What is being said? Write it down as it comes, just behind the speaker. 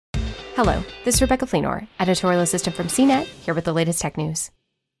Hello, this is Rebecca Fleenor, editorial assistant from CNET, here with the latest tech news.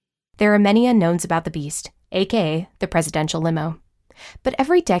 There are many unknowns about the Beast, aka the presidential limo. But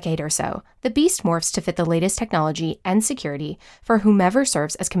every decade or so, the Beast morphs to fit the latest technology and security for whomever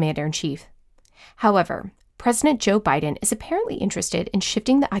serves as commander-in-chief. However, President Joe Biden is apparently interested in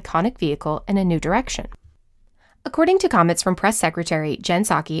shifting the iconic vehicle in a new direction. According to comments from Press Secretary Jen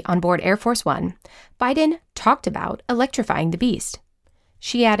Psaki on board Air Force One, Biden talked about electrifying the Beast.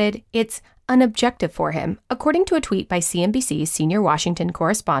 She added, "It's an objective for him," according to a tweet by CNBC's senior Washington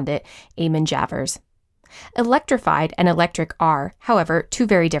correspondent, Eamon Javers. Electrified and electric are, however, two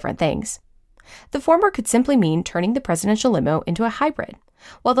very different things. The former could simply mean turning the presidential limo into a hybrid,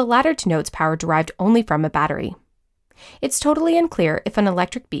 while the latter denotes power derived only from a battery. It's totally unclear if an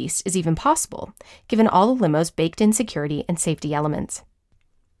electric Beast is even possible, given all the limo's baked-in security and safety elements.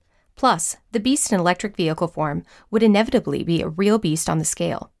 Plus, the Beast in electric vehicle form would inevitably be a real beast on the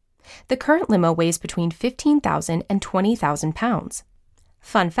scale. The current limo weighs between 15,000 and 20,000 pounds.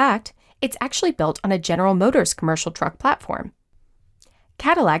 Fun fact, it's actually built on a General Motors commercial truck platform.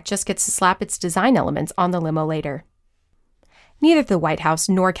 Cadillac just gets to slap its design elements on the limo later. Neither the White House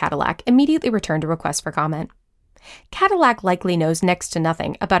nor Cadillac immediately returned a request for comment. Cadillac likely knows next to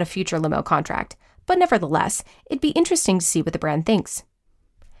nothing about a future limo contract, but nevertheless, it'd be interesting to see what the brand thinks.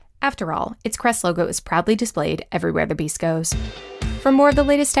 After all, its crest logo is proudly displayed everywhere the Beast goes. For more of the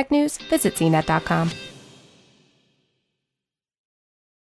latest tech news, visit cnet.com.